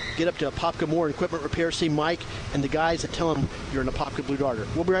 Get up to Apopka Moore and Equipment Repair, see Mike and the guys that tell them you're an Apopka Blue Darter.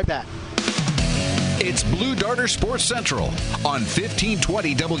 We'll be right back. It's Blue Darter Sports Central on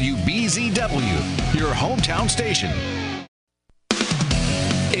 1520 WBZW, your hometown station.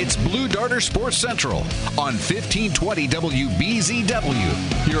 It's Blue Darter Sports Central on 1520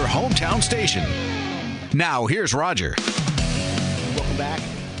 WBZW, your hometown station. Now, here's Roger. Welcome back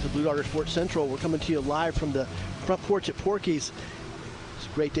to Blue Darter Sports Central. We're coming to you live from the front porch at Porky's. It's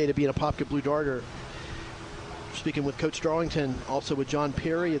a great day to be an Apopka Blue Darter. Speaking with Coach Darlington, also with John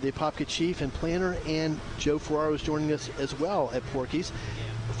Perry, the Apopka Chief and Planner, and Joe Ferraro is joining us as well at Porky's.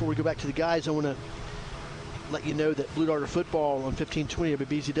 Before we go back to the guys, I want to let you know that Blue Darter football on 1520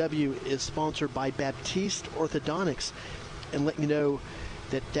 WBZW is sponsored by Baptiste Orthodontics, and let you know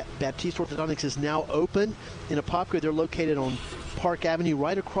that Baptiste Orthodontics is now open in Apopka. They're located on Park Avenue,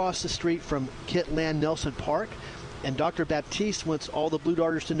 right across the street from Kitland Nelson Park. And Dr. Baptiste wants all the Blue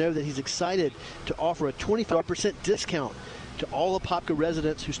Darters to know that he's excited to offer a 25% discount to all Apopka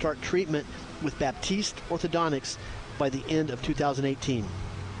residents who start treatment with Baptiste Orthodontics by the end of 2018.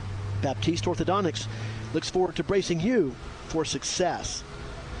 Baptiste Orthodontics looks forward to bracing you for success.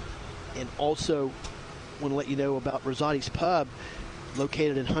 And also want to let you know about Rosati's Pub,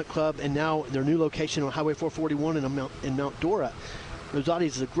 located in Hunt Club, and now their new location on Highway 441 in Mount Dora.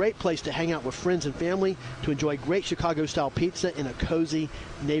 Rosati's is a great place to hang out with friends and family to enjoy great Chicago-style pizza in a cozy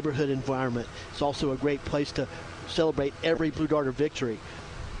neighborhood environment. It's also a great place to celebrate every Blue Darter victory.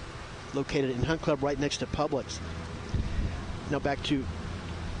 Located in Hunt Club right next to Publix. Now back to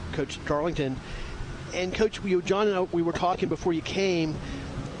Coach Darlington. And Coach, John and I, we were talking before you came,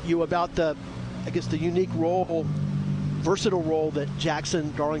 about the unique role, versatile role that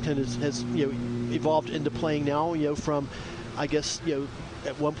Jackson Darlington has evolved into playing now, from I guess,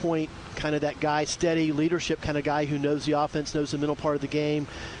 at one point, kind of that guy, steady leadership kind of guy who knows the offense, knows the mental part of the game,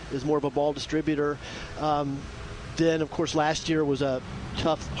 is more of a ball distributor. Then, of course, last year was a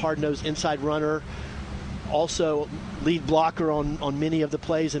tough, hard-nosed inside runner. Also, lead blocker on many of the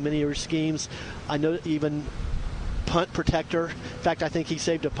plays and many of your schemes. I know even punt protector. In fact, I think he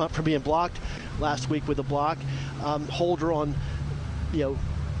saved a punt from being blocked last week with a block. Holder on,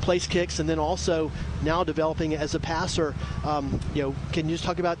 place kicks, and then also now developing as a passer. Can you just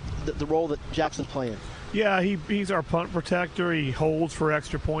talk about the role that Jackson's playing? Yeah, he's our punt protector. He holds for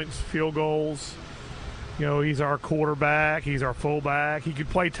extra points, field goals. He's our quarterback. He's our fullback. He could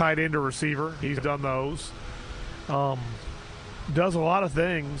play tight end or receiver. He's done those. Does a lot of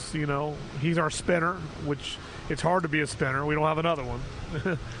things. He's our spinner, which it's hard to be a spinner. We don't have another one.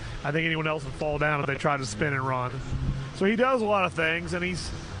 I think anyone else would fall down if they tried to spin and run. So he does a lot of things, and he's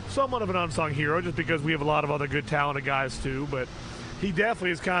somewhat of an unsung hero just because we have a lot of other good talented guys too. But he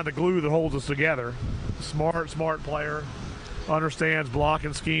definitely is kind of the glue that holds us together. Smart player. Understands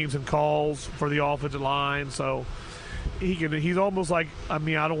blocking schemes and calls for the offensive line. So he's almost like, I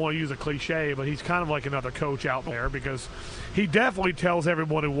don't want to use a cliche, but he's kind of like another coach out there because he definitely tells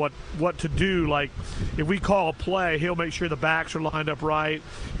everybody what to do. Like if we call a play, he'll make sure the backs are lined up right.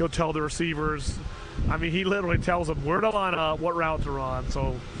 He'll tell the receivers. He literally tells them where to line up, what route to run.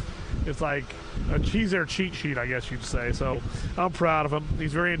 So it's like he's their cheat sheet, I guess you'd say. So I'm proud of him.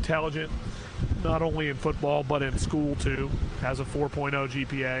 He's very intelligent, not only in football but in school too. Has a 4.0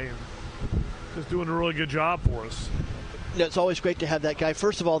 GPA and just doing a really good job for us. It's always great to have that guy.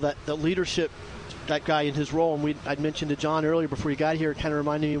 First of all, that the leadership, that guy in his role, and I'd mentioned to John earlier before he got here, it kind of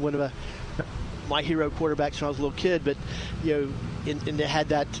reminded me of one of my hero quarterbacks when I was a little kid. But and they had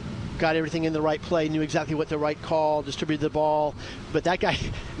that, got everything in the right play, knew exactly what the right call, distributed the ball. But that guy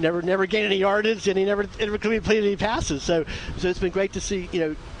never gained any yardage, and he never completed any passes. So it's been great to see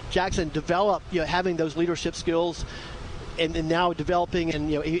Jackson develop, having those leadership skills. And now developing,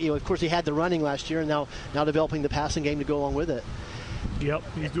 and of course he had the running last year, and now developing the passing game to go along with it. Yep,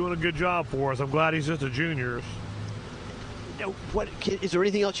 he's doing a good job for us. I'm glad he's just a junior. Is there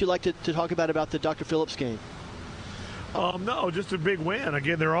anything else you'd like to talk about the Dr. Phillips game? No, just a big win.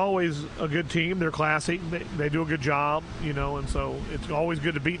 Again, they're always a good team. They're classy. They do a good job, and so it's always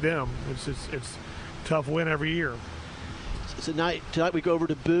good to beat them. It's a tough win every year. So tonight we go over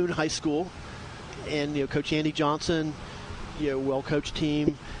to Boone High School, and Coach Andy Johnson. Well-coached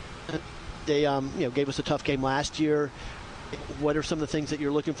team. They gave us a tough game last year. What are some of the things that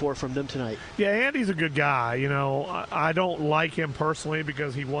you're looking for from them tonight? Yeah, Andy's a good guy. I don't like him personally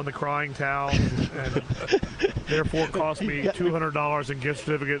because he won the crying towel and therefore cost me $200 in gift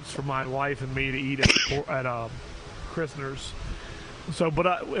certificates for my wife and me to eat at Christner's. So,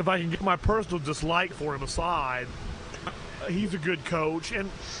 but if I can get my personal dislike for him aside, he's a good coach, and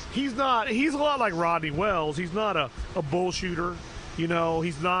he's a lot like Rodney Wells. He's not a bullshooter.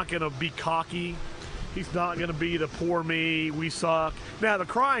 He's not going to be cocky. He's not going to be the poor me, we suck. Now, the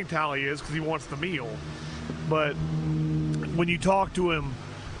crying towel he is because he wants the meal. But when you talk to him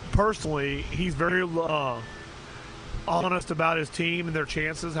personally, he's very honest about his team and their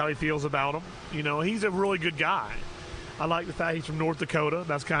chances, how he feels about them. He's a really good guy. I like the fact he's from North Dakota.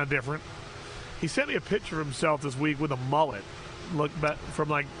 That's kind of different. He sent me a picture of himself this week with a mullet. Look back from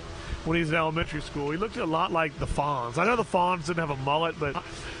when he was in elementary school. He looked a lot like the Fonz. I know the Fonz didn't have a mullet, but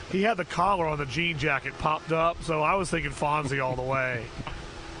he had the collar on the jean jacket popped up. So I was thinking Fonzie all the way.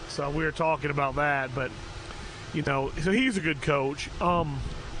 So we were talking about that, but so he's a good coach.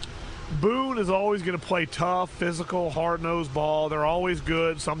 Boone is always going to play tough, physical, hard-nosed ball. They're always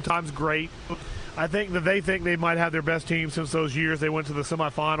good, sometimes great. I think that they think they might have their best team since those years they went to the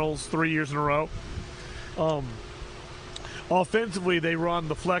semifinals 3 years in a row. Offensively, they run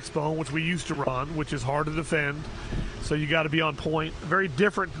the flex bone, which we used to run, which is hard to defend. So you got to be on point. Very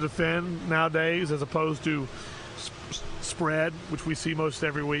different to defend nowadays as opposed to spread, which we see most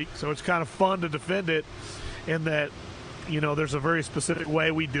every week. So it's kind of fun to defend it in that, there's a very specific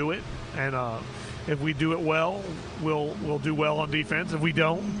way we do it. And if we do it well, we'll do well on defense. If we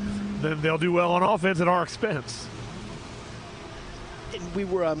don't, then they'll do well on offense at our expense. And we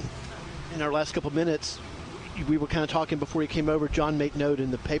were, in our last couple of minutes, we were kind of talking before he came over. John made note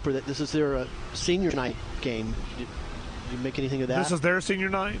in the paper that this is their senior night game. Did you make anything of that? This is their senior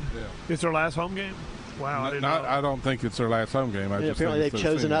night? Yeah. It's their last home game? Wow, I didn't know. I don't think it's their last home game. Apparently they've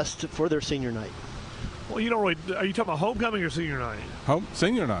chosen us for their senior night. Well, you don't really. Are you talking about homecoming or senior night?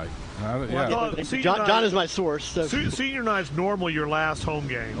 Senior night. John is my source. So. Senior night's normally your last home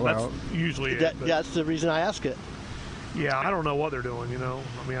game. Well, that's usually it. That's the reason I ask it. Yeah, I don't know what they're doing,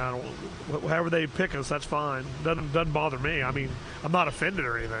 I mean, I don't. However they pick us, that's fine. Doesn't bother me. I mean, I'm not offended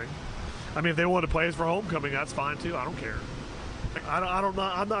or anything. I mean, if they want to play us for homecoming, that's fine too. I don't care.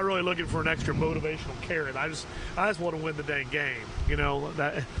 I'm not really looking for an extra motivational carrot. I just want to win the dang game.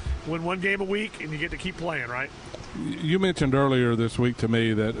 That win one game a week and you get to keep playing, right? You mentioned earlier this week to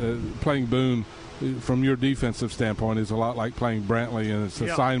me that playing Boone, from your defensive standpoint, is a lot like playing Brantley, and it's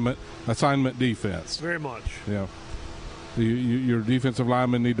assignment defense. Very much. Yeah. Your defensive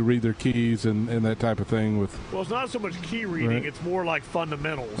linemen need to read their keys and that type of thing. Well, it's not so much key reading. Right. It's more like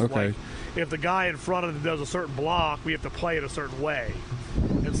fundamentals. Okay. Like if the guy in front of them does a certain block, we have to play it a certain way.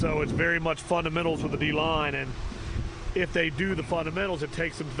 And so it's very much fundamentals with the D-line. And if they do the fundamentals, it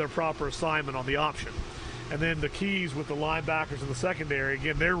takes them to their proper assignment on the option. And then the keys with the linebackers in the secondary,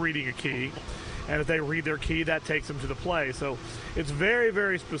 again, they're reading a key. And if they read their key, that takes them to the play. So it's very,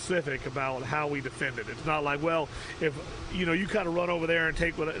 very specific about how we defend it. It's not like, well, if, you kind of run over there and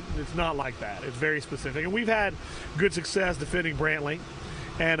take what – it's not like that. It's very specific. And we've had good success defending Brantley.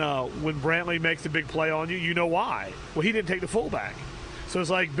 And when Brantley makes a big play on you, you know why. Well, he didn't take the fullback. So it's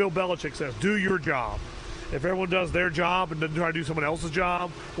like Bill Belichick says, do your job. If everyone does their job and doesn't try to do someone else's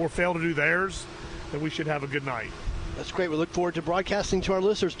job or fail to do theirs, then we should have a good night. That's great. We look forward to broadcasting to our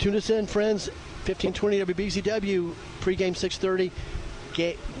listeners. Tune us in, friends. 1520 WBZW, pregame 6:30,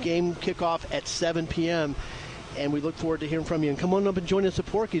 game kickoff at 7 p.m. And we look forward to hearing from you. And come on up and join us at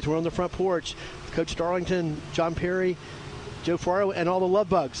Porky's. We're on the front porch. Coach Darlington, John Perry, Joe Faro, and all the love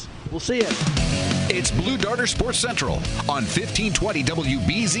bugs. We'll see you. It's Blue Darter Sports Central on 1520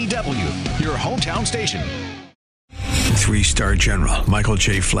 WBZW, your hometown station. 3-star General Michael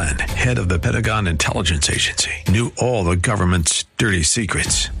J. Flynn, head of the Pentagon Intelligence Agency, knew all the government's dirty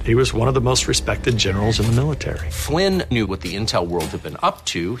secrets. He was one of the most respected generals in the military. Flynn knew what the intel world had been up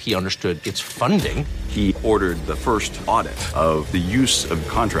to. He understood its funding. He ordered the first audit of the use of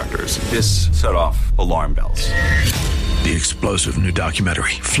contractors. This set off alarm bells. The explosive new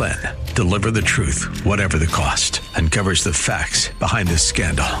documentary, Flynn, Deliver the Truth, Whatever the Cost, uncovers the facts behind this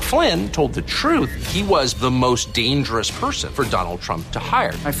scandal. Flynn told the truth. He was the most dangerous person for Donald Trump to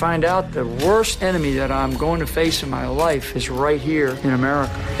hire. I find out the worst enemy that I'm going to face in my life is right here in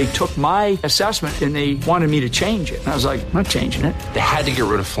America. They took my assessment and they wanted me to change it. And I was like, I'm not changing it. They had to get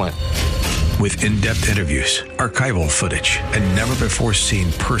rid of Flynn. With in-depth interviews, archival footage, and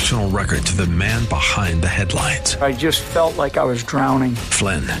never-before-seen personal records of the man behind the headlines. I just felt like I was drowning.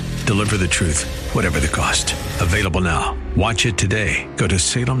 Flynn, Deliver the Truth, Whatever the Cost. Available now. Watch it today. Go to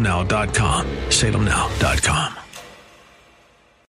salemnow.com. salemnow.com.